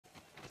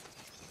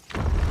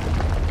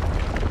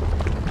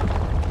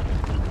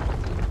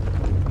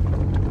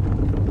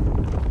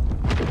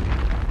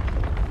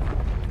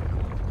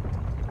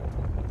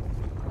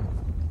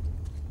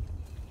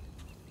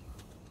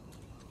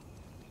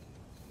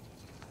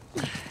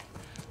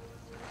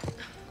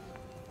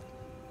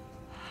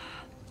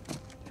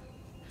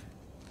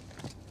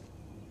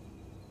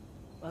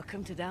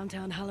Welcome to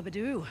downtown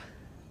Halebidu.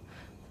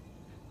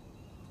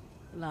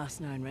 The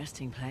last known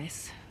resting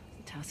place,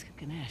 the Task of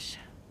Ganesh.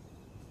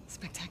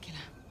 Spectacular.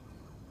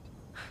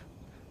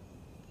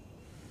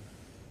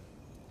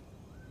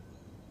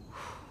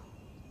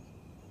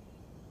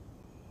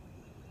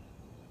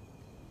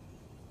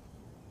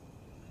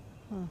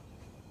 Huh.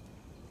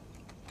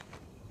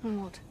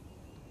 What?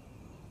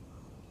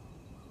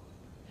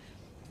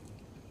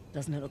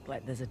 Doesn't it look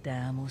like there's a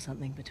dam or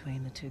something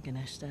between the two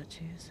Ganesh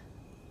statues?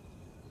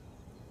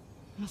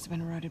 Must have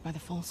been eroded by the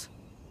falls.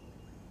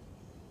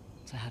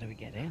 So how do we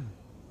get in?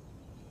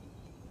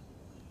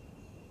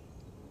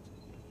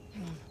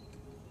 Hang on.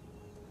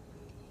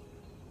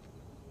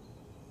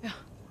 Yeah.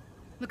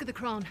 Look at the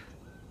crown.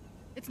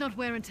 It's not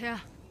wear and tear.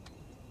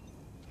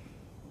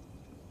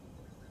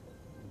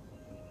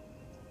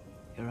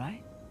 You're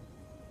right.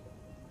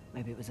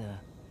 Maybe it was a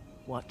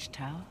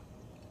watchtower?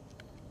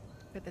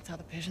 Bet that's how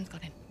the Persians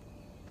got in.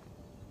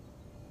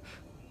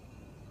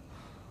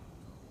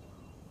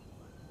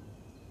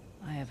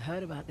 I have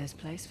heard about this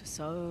place for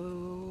so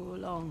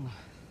long.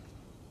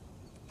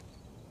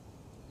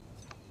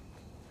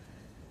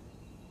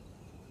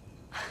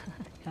 I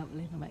can't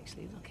believe I'm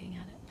actually looking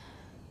at it.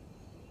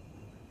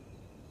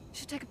 You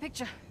should take a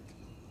picture.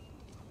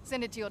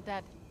 Send it to your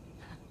dad.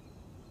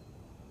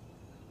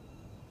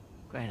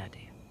 Great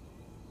idea.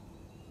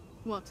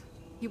 What?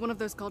 You one of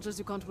those cultures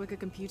who can't work a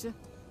computer?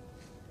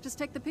 Just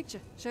take the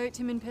picture. Show it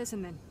to him in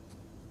person then.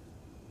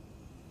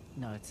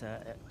 No, it's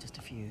just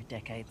a few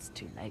decades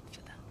too late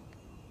for that.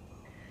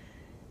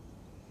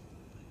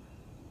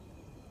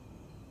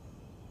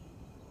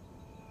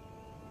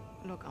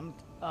 Look, I'm...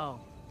 Oh,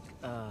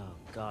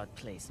 God,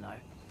 please, no.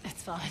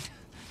 It's fine.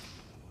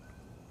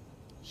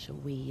 Shall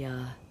we,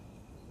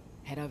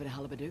 head over to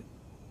Halebidu?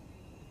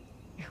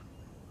 Yeah.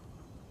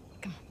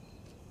 Come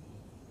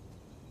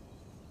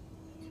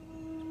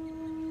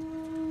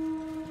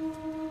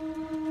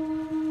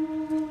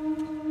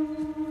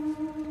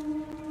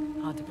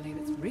on. Hard to believe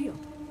it's real.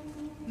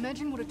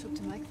 Imagine what it took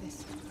to make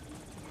this.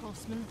 The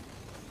craftsmen,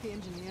 the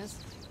engineers.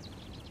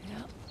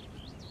 Yeah.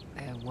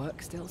 Their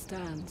work still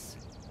stands.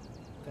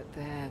 But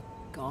they're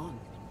gone.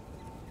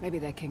 Maybe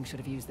their king should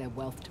have used their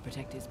wealth to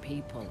protect his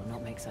people and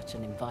not make such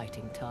an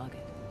inviting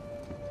target.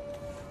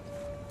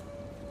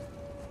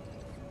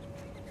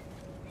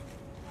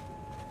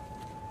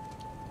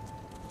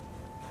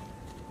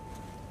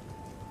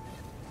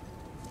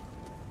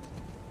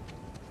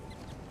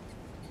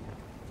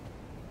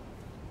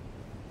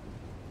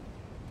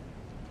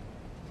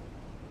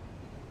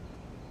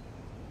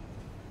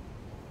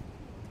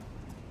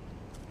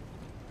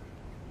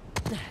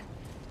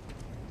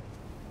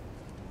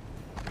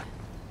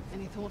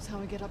 Any thoughts how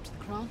we get up to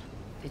the crown?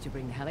 Did you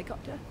bring the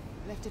helicopter?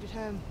 Left it at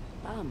home.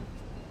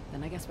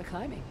 Then I guess we're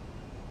climbing.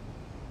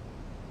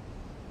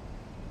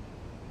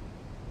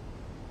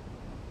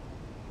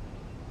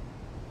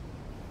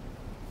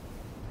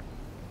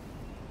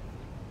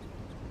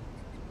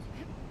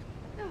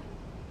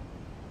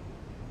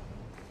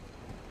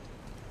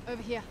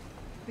 Over here.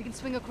 We can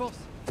swing across.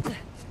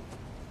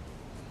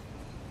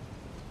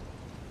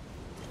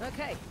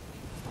 Okay.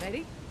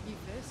 Ready? You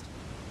first.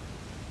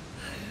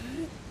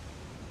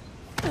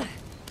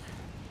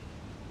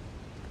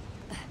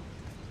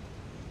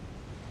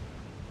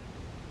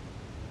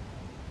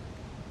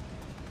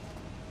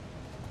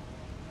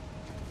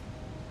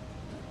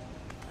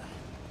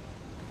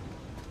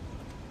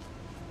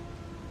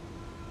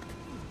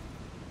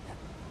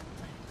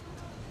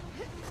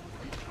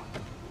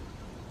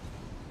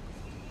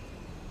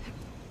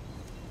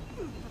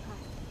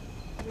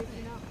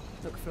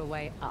 Look for a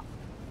way up.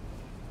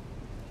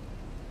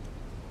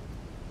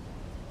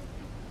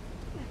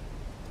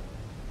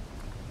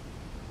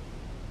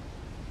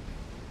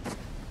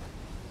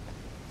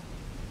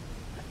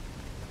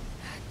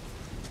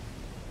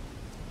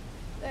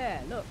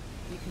 There, look.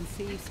 You can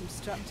see some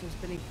structures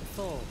beneath the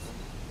falls.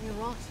 You're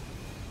right.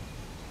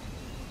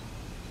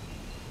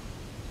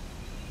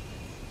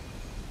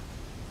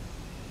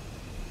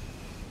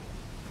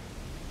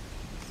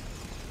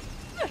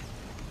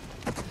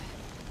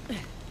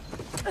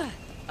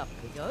 Up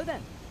we go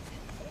then.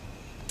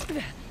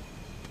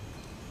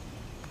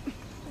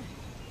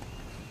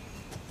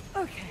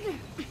 Okay.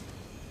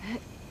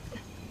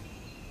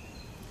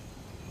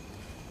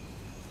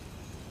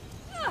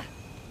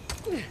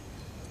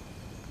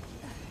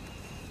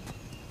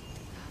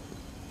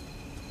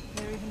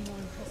 They're even more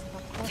impressive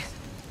up close.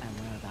 And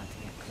we're about to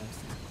get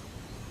closer.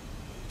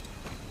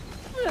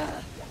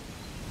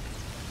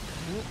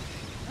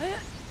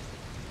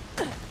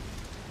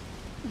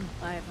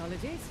 My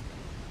apologies.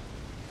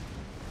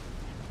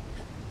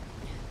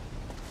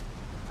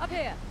 Up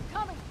here,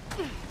 coming.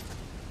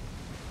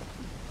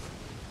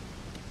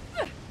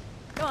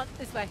 Come on,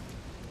 this way.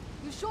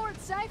 You sure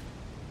it's safe?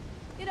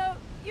 You know,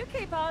 you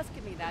keep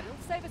asking me that. It'll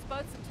save us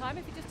both some time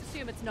if you just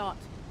assume it's not.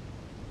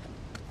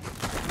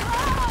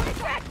 Oh,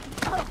 it's wrecked!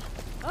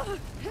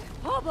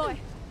 Oh boy.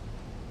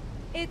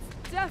 It's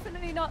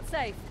definitely not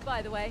safe,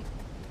 by the way.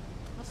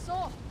 I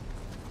saw.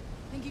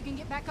 Think you can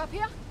get back up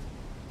here?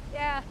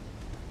 Yeah.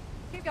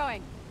 Keep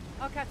going.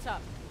 I'll catch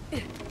up.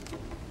 Here,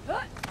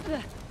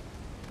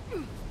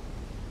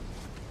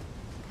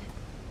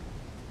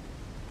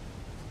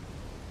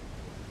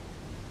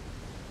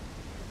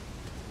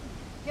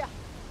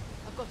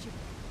 I've got you.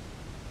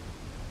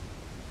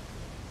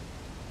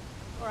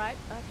 All right,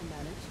 I can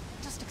manage.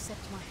 Just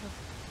accept my help.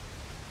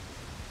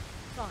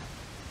 Fine.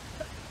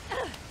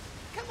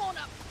 Come on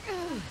up.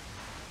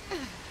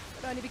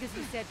 But only because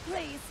you said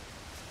please.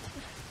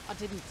 I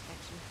didn't,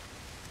 actually.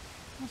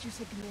 What you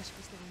said Ganesh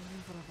was the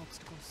remover of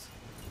obstacles.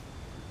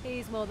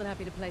 He's more than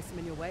happy to place them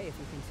in your way if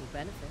he thinks you'll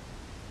benefit.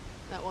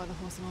 That why the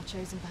horse and I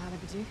chosen for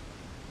Halebidu?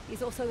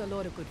 He's also the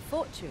Lord of Good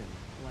Fortune,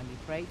 the one you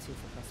pray to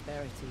for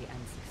prosperity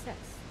and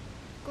success.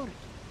 Got it.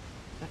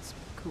 That's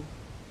cool.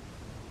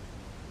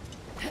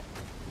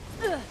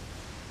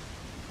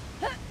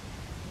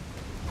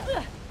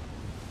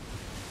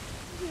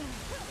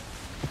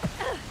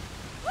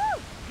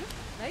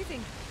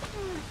 Amazing.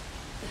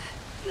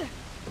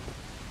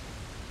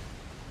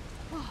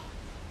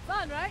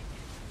 Fun, right?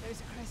 That was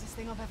the craziest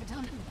thing I've ever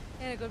done.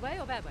 In a good way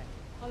or bad way?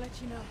 I'll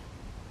let you know.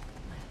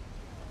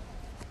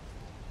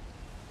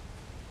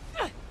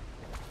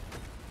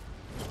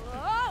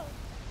 Whoa!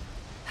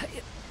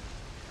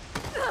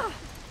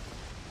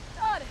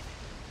 Got it.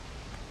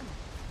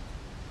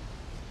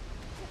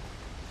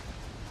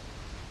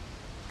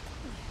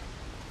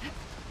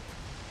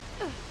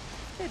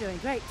 You're doing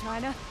great,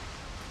 China.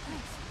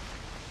 Thanks.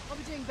 I'll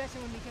be doing better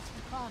when we get to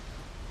the car.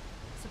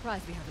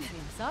 Surprised we haven't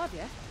seen Saab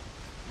yet.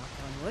 Knock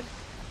on wood.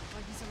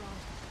 Like he's around.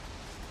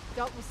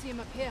 Doubt we'll see him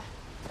up here.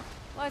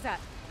 Why is that?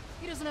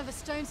 He doesn't have the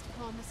stones to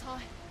climb this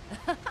high.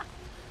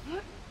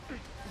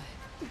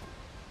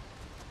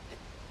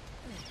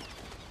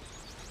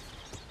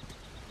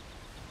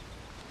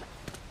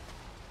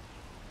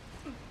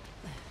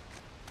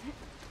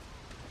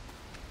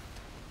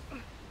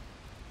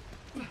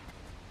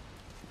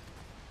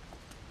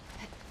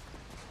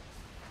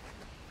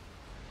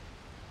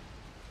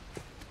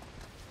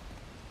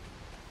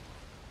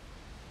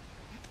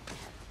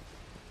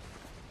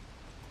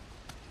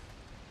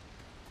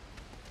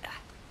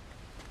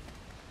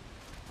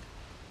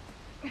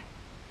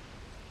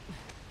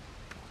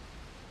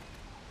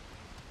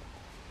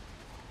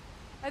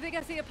 I think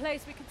I see a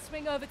place we can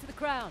swing over to the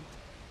crown.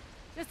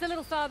 Just a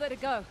little farther to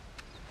go.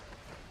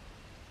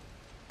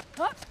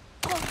 Huh?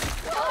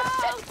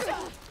 Oh, shit!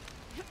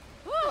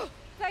 Oh,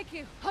 thank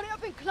you. Hurry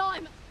up and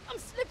climb! I'm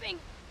slipping!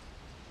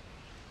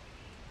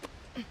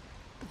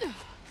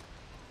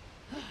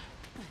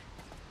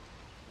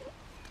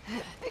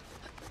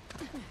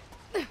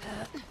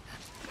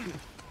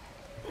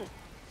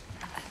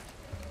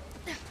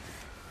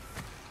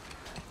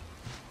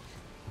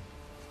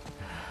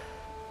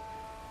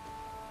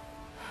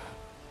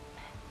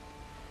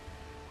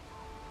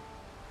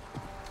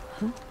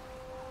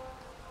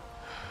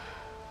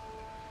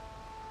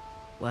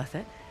 Worth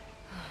it?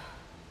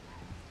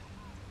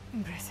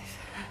 Impressive.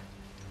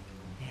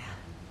 Yeah.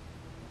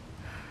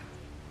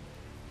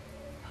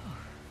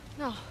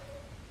 Now,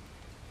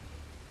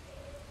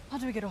 how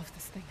do we get off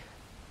this thing?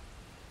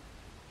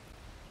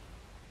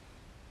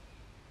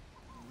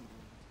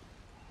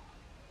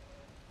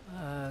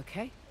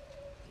 Okay.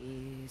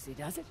 Easy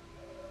does it.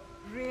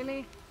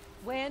 Really?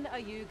 When are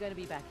you going to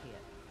be back here?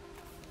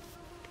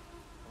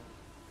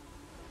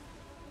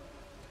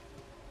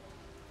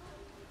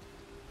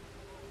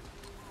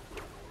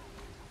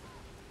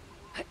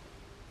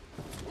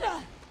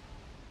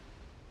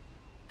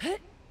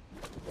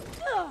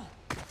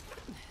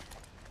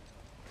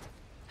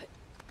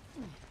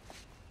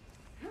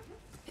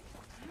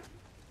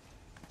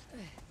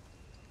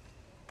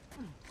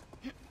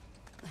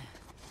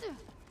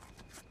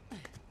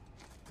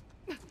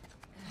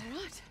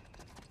 Alright.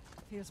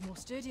 Feels more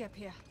sturdy up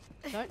here.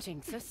 Don't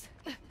jinx us.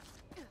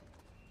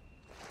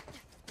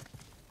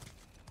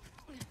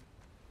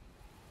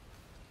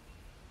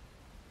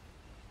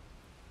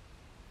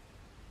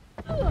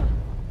 Oh,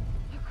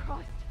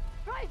 Christ!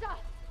 Fraser!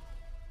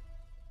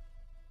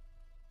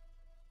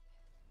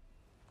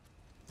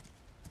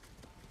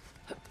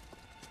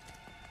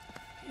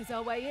 Here's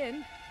our way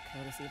in,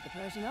 courtesy of the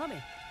Persian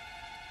army.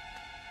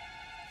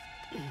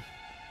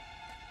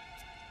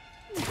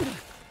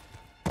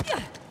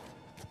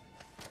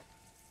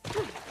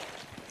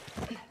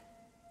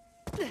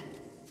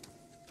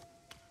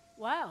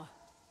 Wow,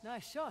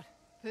 nice shot.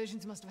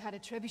 Persians must have had a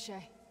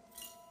trebuchet.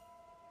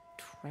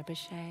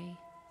 Trebuchet?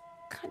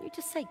 Can't you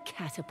just say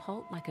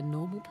catapult like a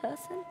normal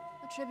person?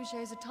 A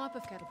trebuchet is a type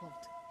of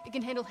catapult. It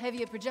can handle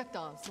heavier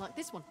projectiles, like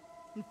this one,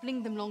 and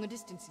fling them longer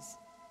distances.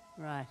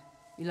 Right.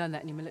 You learned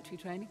that in your military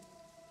training?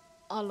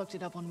 I looked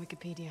it up on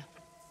Wikipedia,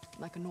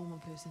 like a normal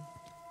person.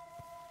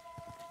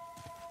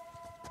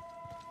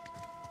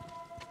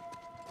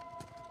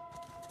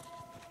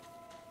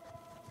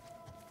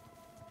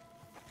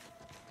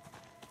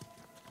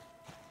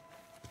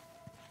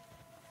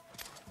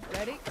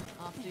 Ready?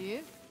 After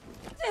you.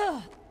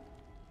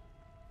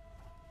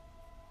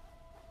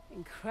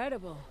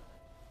 Incredible.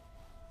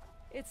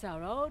 It's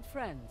our old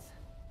friends,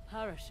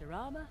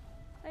 Parashurama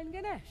and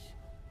Ganesh.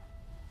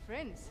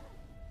 Friends?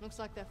 Looks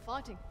like they're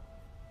fighting.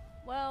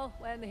 Well,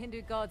 when the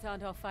Hindu gods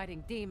aren't off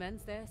fighting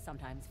demons, they're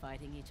sometimes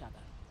fighting each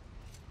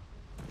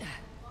other.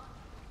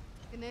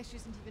 Ganesh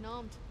isn't even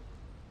armed.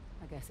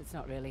 I guess it's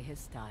not really his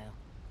style.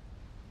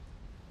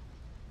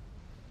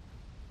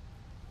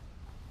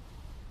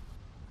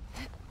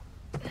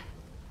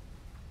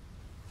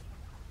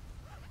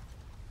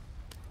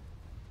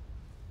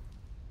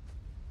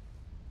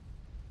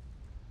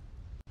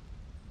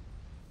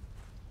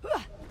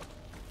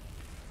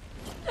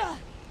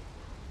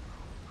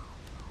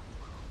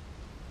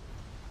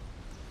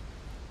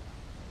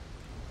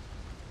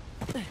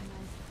 Did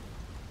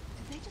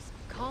they just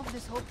carve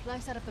this whole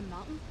place out of the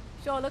mountain?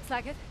 Sure looks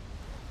like it.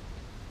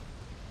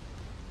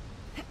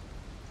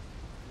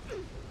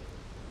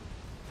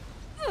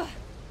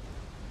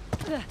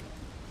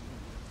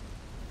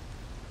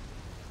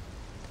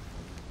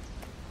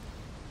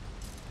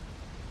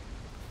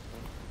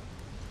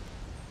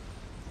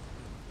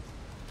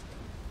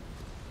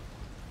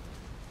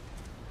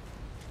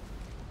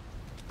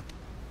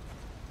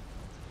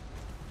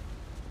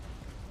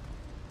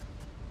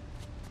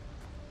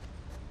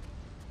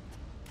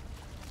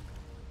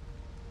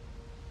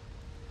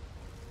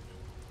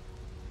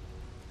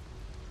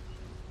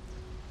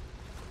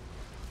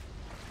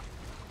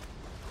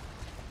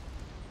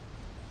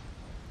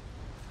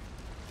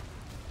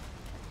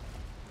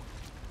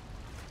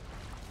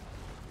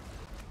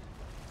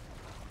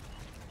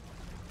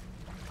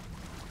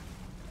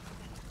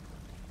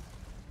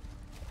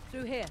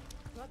 Through here.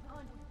 Right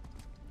behind him.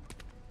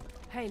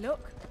 Hey,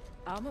 look.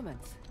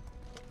 Armaments.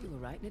 You were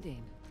right,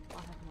 Nadine. I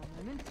have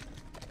no moment.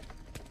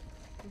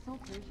 It's all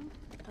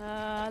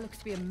Persian. Looks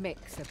to be a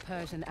mix of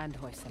Persian and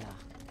Hoysala.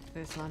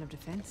 First line of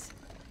defense.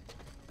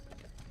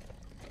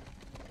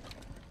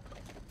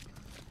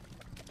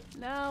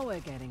 Now we're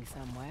getting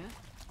somewhere.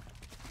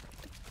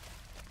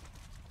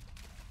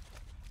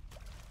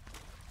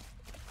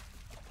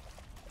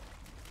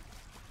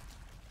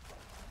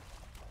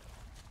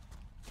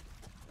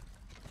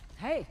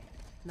 Hey,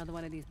 another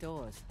one of these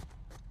doors.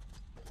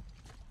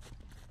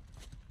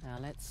 Now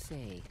let's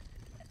see.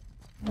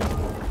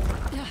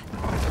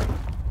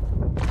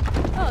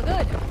 Oh,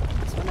 good.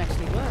 This one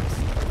actually works.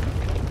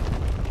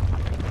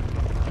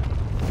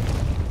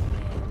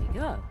 There we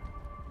go.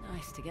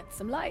 Nice to get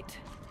some light.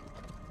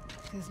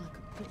 Feels like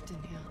a crypt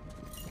in here.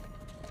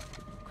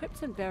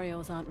 Crypts and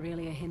burials aren't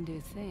really a Hindu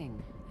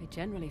thing. They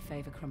generally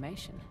favor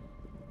cremation.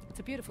 It's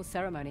a beautiful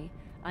ceremony,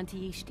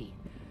 Antiyishti,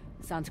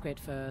 Sanskrit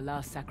for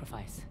last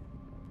sacrifice.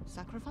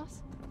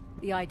 Sacrifice?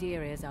 The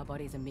idea is our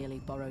bodies are merely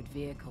borrowed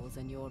vehicles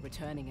and you're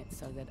returning it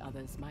so that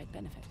others might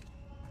benefit.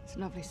 It's a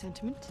lovely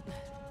sentiment.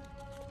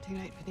 Too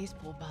late for these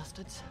poor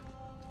bastards.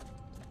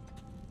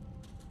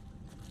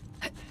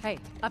 Hey,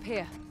 up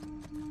here.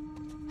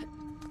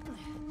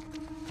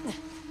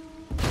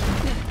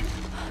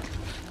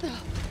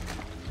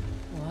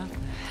 What the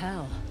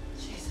hell?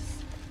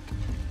 Jesus.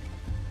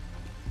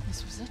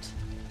 This was it?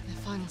 Their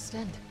final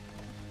stand.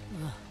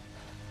 Well,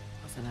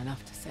 wasn't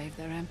enough to save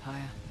their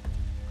empire.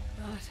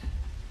 But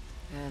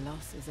their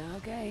loss is our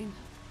gain.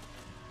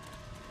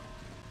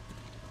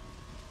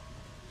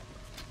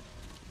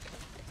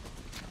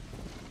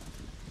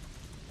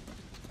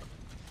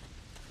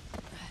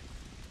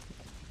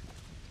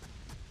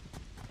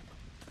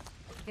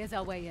 Here's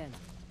our way in.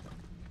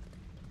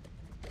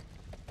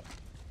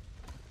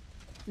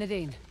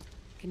 Nadine,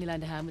 can you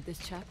lend a hand with this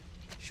chap?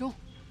 Sure.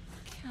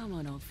 Come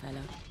on, old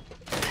fellow.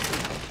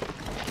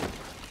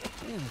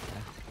 Here we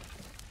go.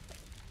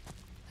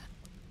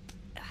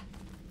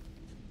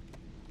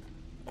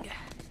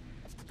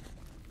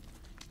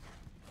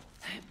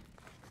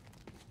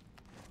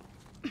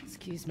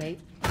 Excuse me.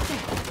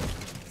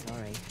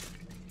 Sorry.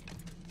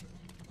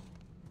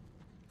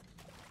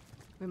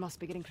 We must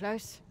be getting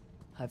close.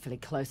 Hopefully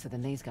closer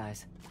than these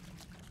guys.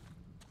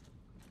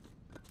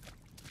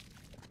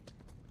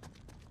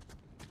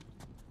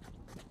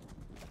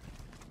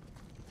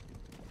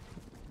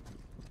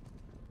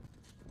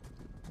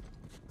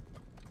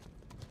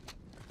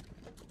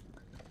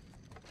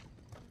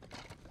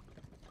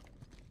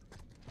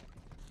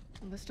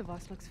 Well, this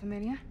device looks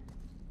familiar.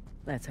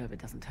 Let's hope it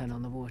doesn't turn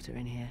on the water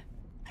in here.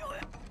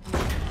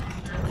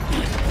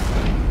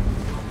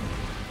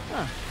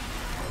 Oh.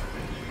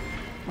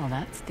 Well,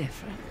 that's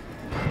different.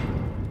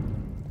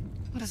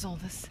 What is all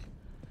this?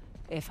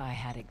 If I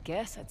had a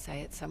guess, I'd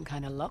say it's some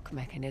kind of lock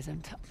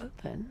mechanism to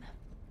open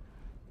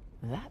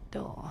that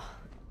door.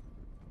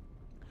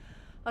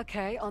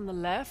 Okay, on the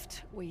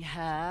left, we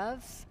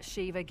have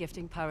Shiva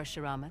gifting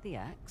Parashurama the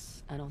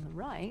axe, and on the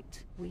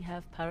right, we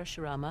have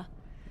Parashurama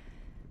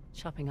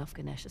chopping off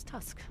Ganesh's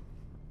tusk.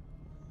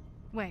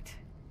 Wait,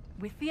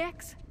 with the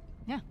axe?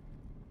 Yeah.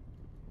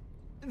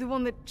 The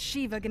one that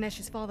Shiva,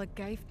 Ganesh's father,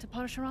 gave to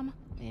Parashurama?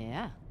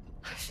 Yeah,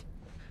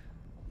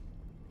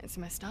 It's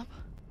messed up.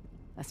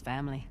 that's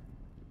family.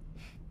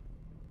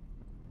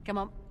 Come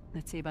on,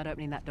 let's see about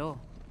opening that door.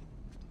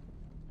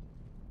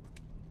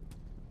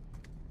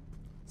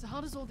 So how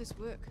does all this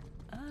work?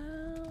 Only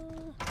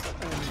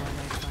one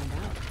way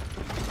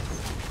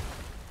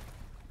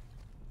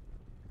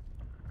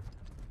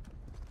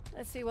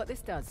see what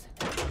this does.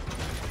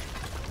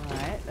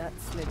 Alright, that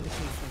slid the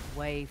piece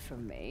away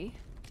from me.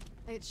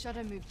 Its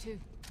shadow moved too.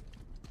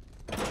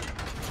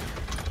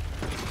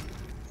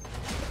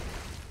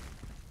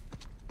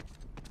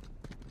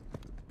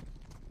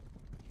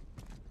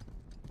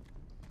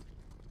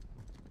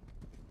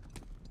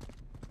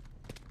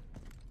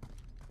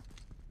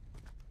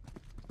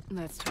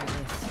 Let's try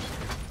this.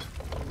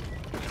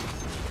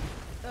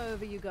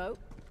 Over you go.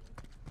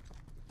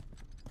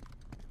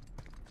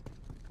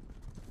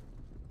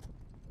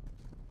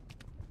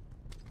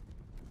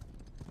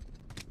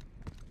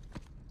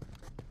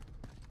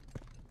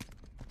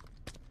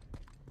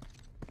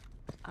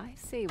 I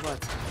see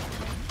what's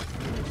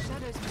happening. The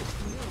shadows match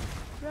the mural.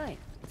 Right,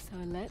 so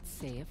let's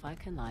see if I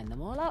can line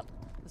them all up.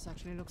 This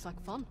actually looks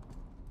like fun.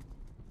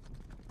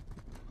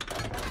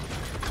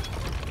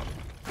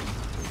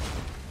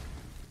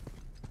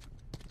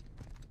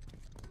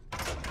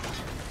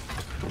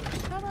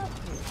 Come up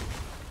here.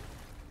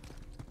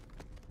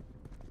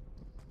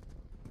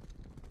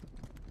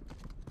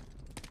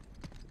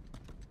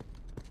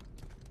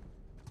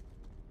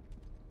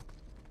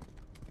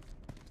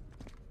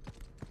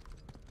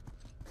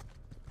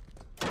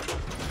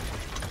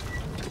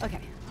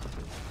 Okay,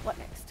 what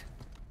next?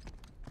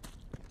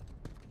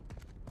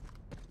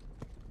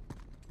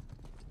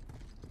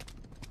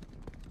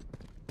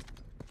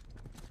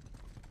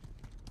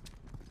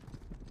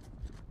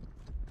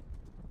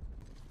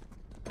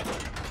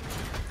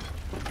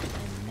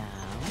 And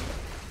now...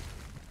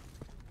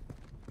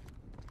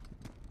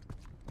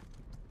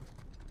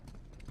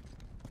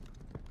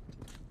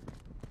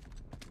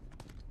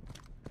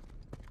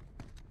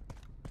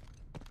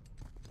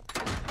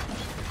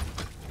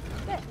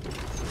 There.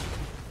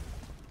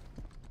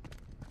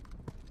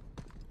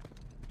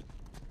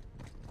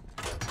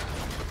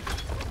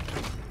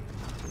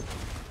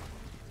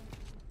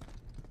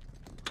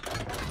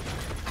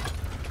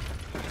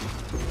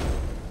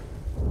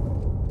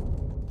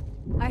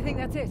 I think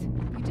that's it.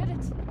 You did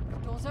it. The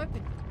door's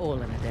open.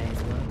 All in a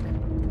day's work.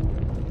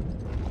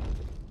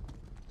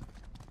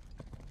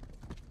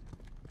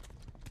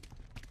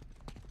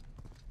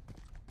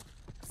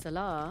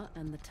 Salah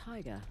and the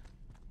tiger.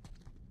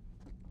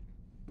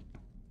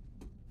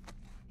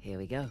 Here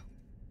we go.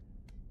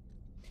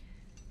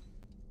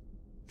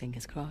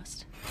 Fingers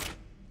crossed.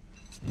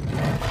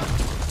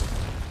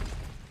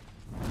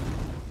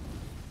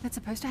 That's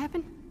supposed to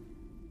happen?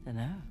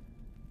 Dunno.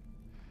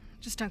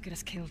 Just don't get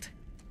us killed.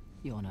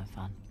 You're no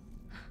fun.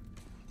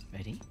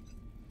 Ready?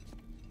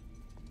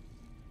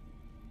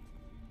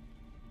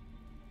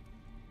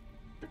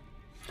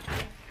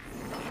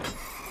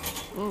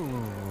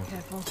 Ooh.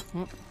 Careful.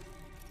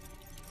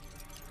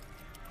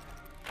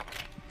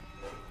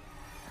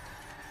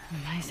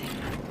 Amazing.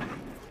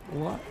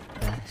 What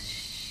a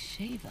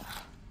shaver.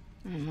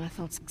 My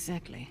thoughts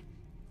exactly.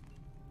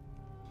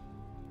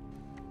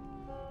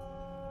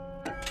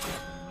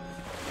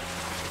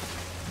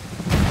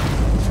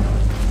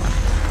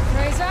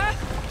 Razor?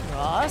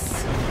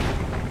 Ross?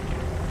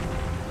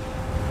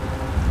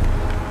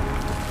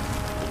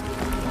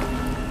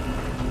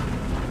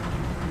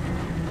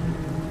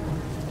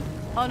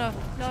 Oh no,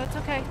 no, it's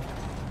okay.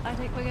 I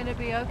think we're gonna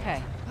be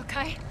okay.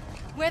 Okay.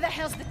 Where the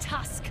hell's the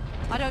tusk?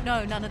 I don't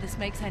know, none of this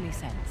makes any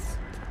sense.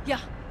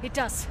 Yeah, it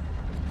does.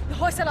 The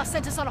Hoysala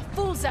sent us on a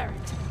fool's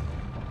errand.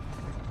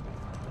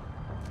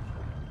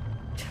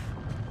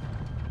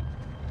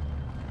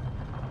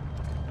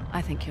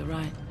 I think you're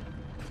right.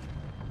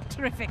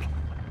 Terrific.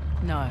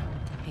 No,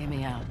 hear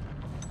me out.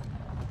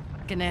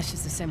 Ganesh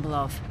is the symbol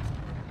of,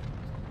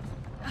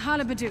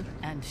 Halebidu.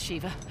 and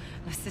Shiva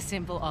was the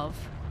symbol of,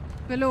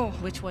 Belor.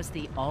 which was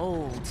the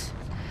old.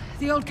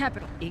 The old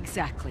capital.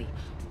 Exactly.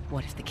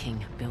 What if the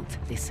king built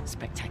this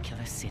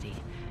spectacular city,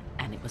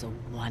 and it was a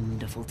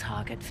wonderful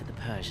target for the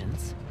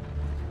Persians?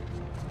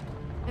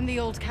 And the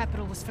old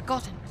capital was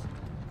forgotten.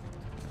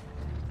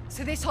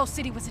 So this whole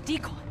city was a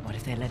decoy. What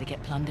if they let it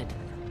get plundered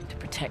to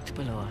protect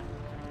Belor?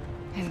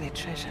 And their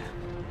treasure.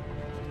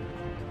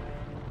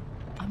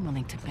 I'm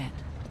willing to bet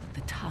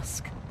the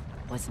Tusk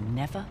was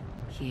never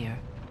here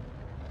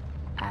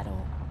at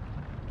all.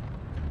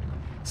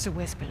 So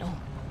where's Belor?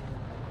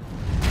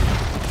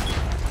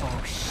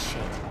 Oh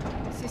shit.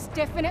 This is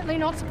definitely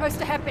not supposed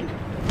to happen.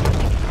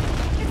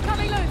 It's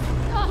coming loose!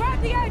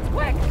 Grab the edge,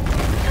 quick!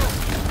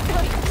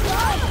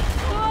 Teresa!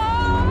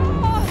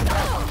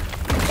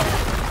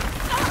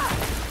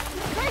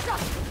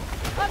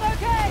 I'm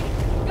okay!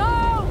 Go!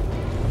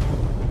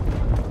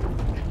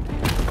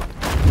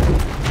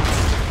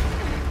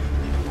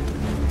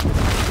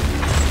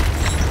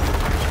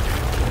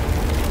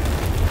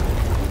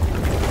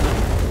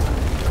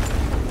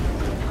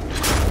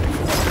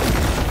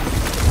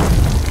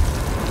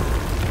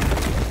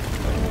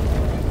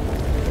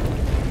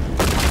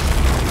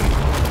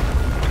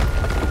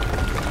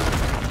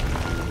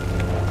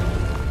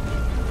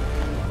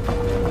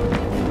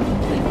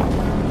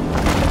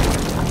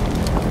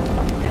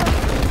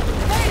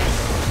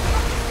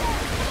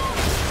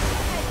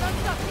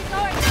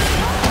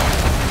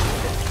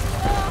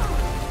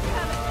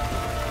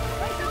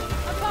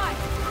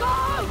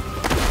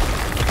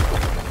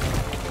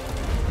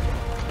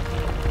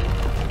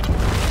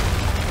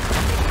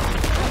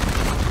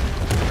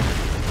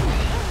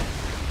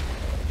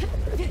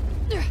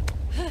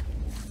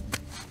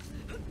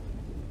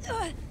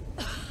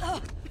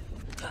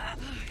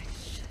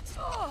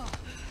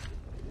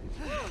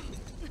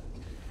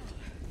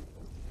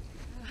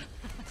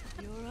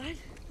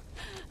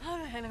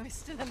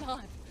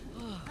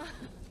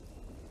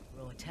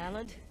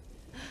 talent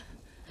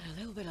and a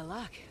little bit of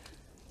luck.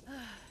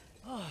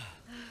 Oh.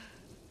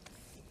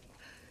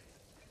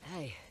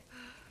 Hey,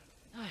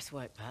 nice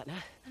work,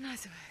 partner.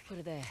 Nice work. Put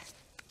it there.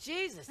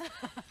 Jesus,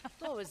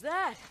 what was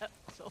that?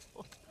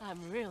 I'm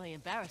really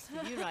embarrassed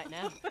for you right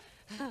now.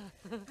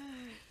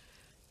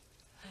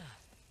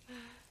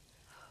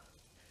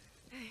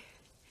 Hey.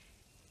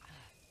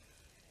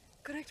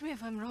 Correct me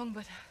if I'm wrong,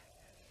 but...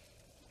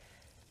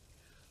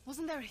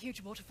 wasn't there a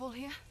huge waterfall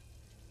here?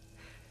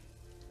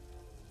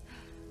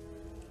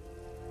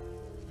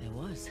 There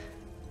was.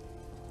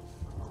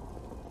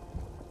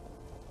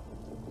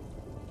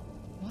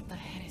 What the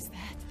hell is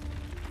that?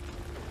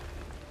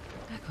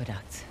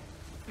 Aqueducts.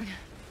 The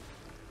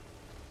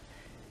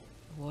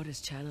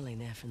water's channeling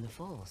there from the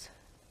falls.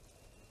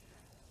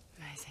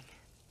 Amazing.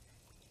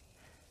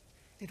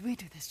 Did we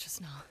do this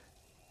just now?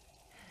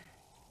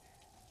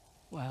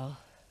 Well,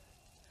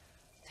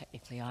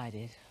 technically I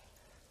did.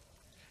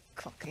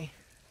 Cocky.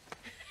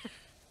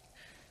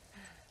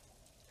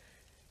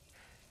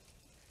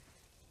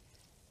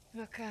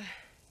 Look,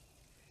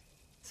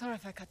 sorry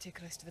if I cut too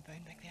close to the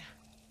bone back there.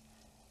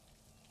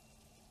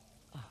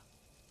 Oh.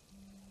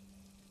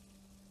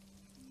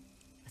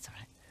 That's all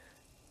right.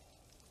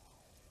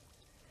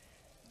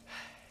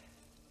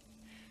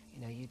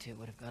 You know, you two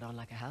would have got on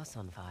like a house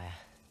on fire.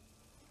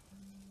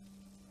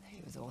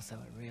 He was also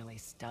a really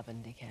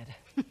stubborn dickhead.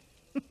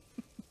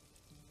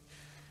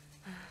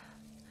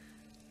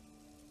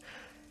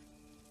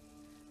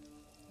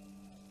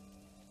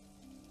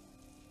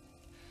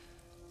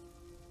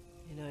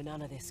 You know,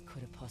 none of this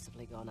could have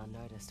possibly gone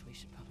unnoticed. We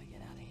should probably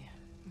get out of here.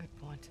 Good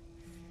point.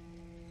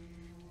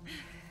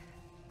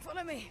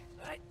 Follow me.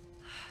 Right.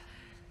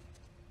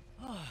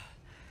 Oh.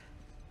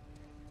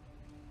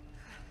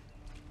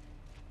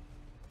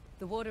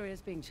 The water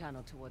is being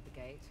channeled toward the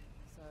gate,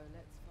 so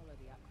let's follow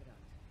the aqueduct.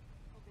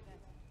 Copy that.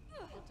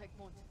 We'll take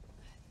point.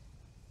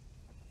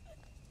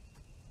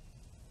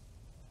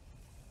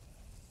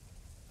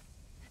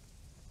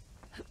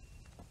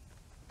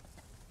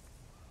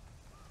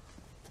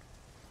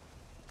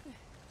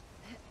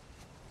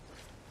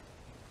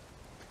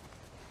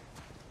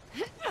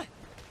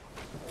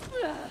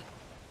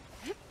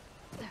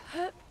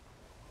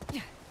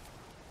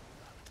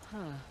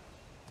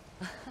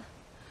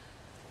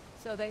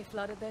 So they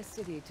flooded their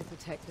city to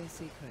protect their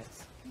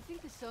secrets. You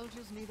think the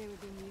soldiers knew they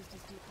were being used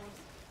as decoys?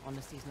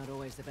 Honesty's not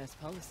always the best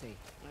policy.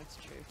 That's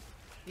true.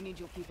 You need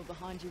your people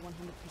behind you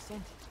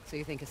 100%. So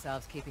you think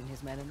Asav's keeping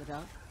his men in the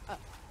dark?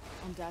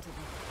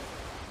 Undoubtedly.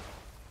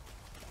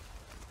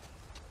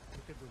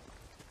 Look at this.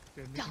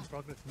 They're making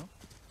progress, no?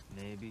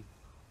 Maybe.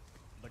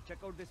 But check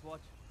out this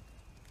watch.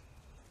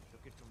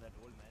 Took it from that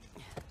old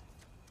man.